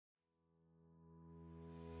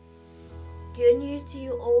Good news to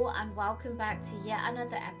you all, and welcome back to yet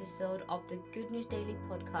another episode of the Good News Daily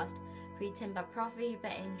podcast, written by Prophet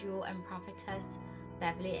Hubert Angel and Prophetess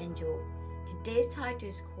Beverly Angel. Today's title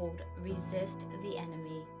is called Resist the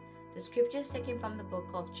Enemy. The scripture is taken from the book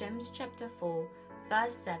of James chapter 4,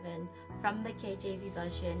 verse 7 from the KJV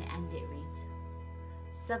version, and it reads,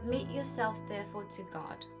 "Submit yourselves therefore to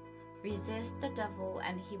God. Resist the devil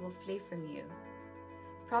and he will flee from you."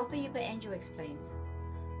 Prophet Hubert Angel explains,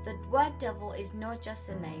 the word devil is not just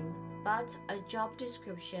a name, but a job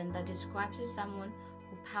description that describes someone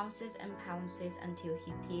who pounces and pounces until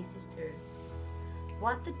he pierces through.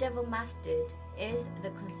 What the devil mastered is the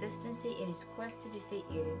consistency in his quest to defeat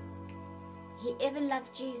you. He even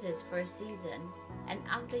left Jesus for a season, and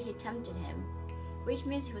after he tempted him, which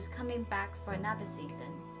means he was coming back for another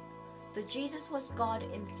season. Though Jesus was God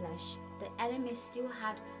in flesh, the enemy still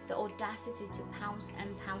had the audacity to pounce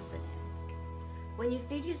and pounce on him. When you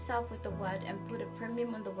feed yourself with the word and put a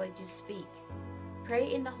premium on the word you speak,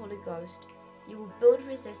 pray in the Holy Ghost, you will build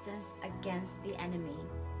resistance against the enemy.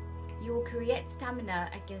 You will create stamina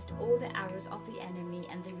against all the arrows of the enemy,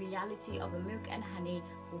 and the reality of a milk and honey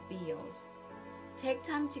will be yours. Take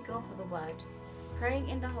time to go for the word, praying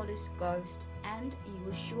in the Holy Ghost, and you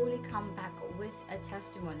will surely come back with a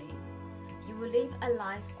testimony. You will live a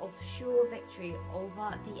life of sure victory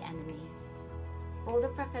over the enemy. For the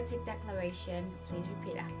prophetic declaration, please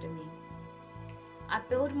repeat after me. I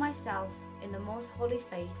build myself in the most holy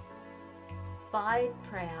faith by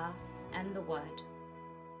prayer and the word.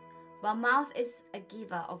 My mouth is a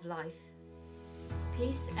giver of life,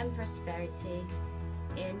 peace and prosperity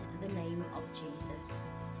in the name of Jesus.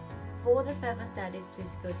 For the further studies,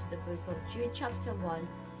 please go to the book of Jude chapter 1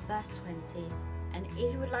 verse 20. And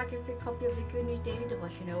if you would like a free copy of the Good News Daily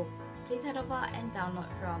Devotional, please head over and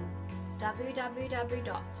download from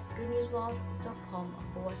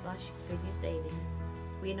www.goodnewsworld.com/goodnewsdaily.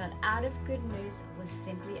 We're not out of good news, we're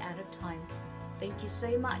simply out of time. Thank you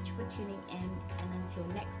so much for tuning in, and until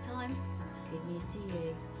next time, good news to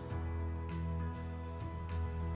you.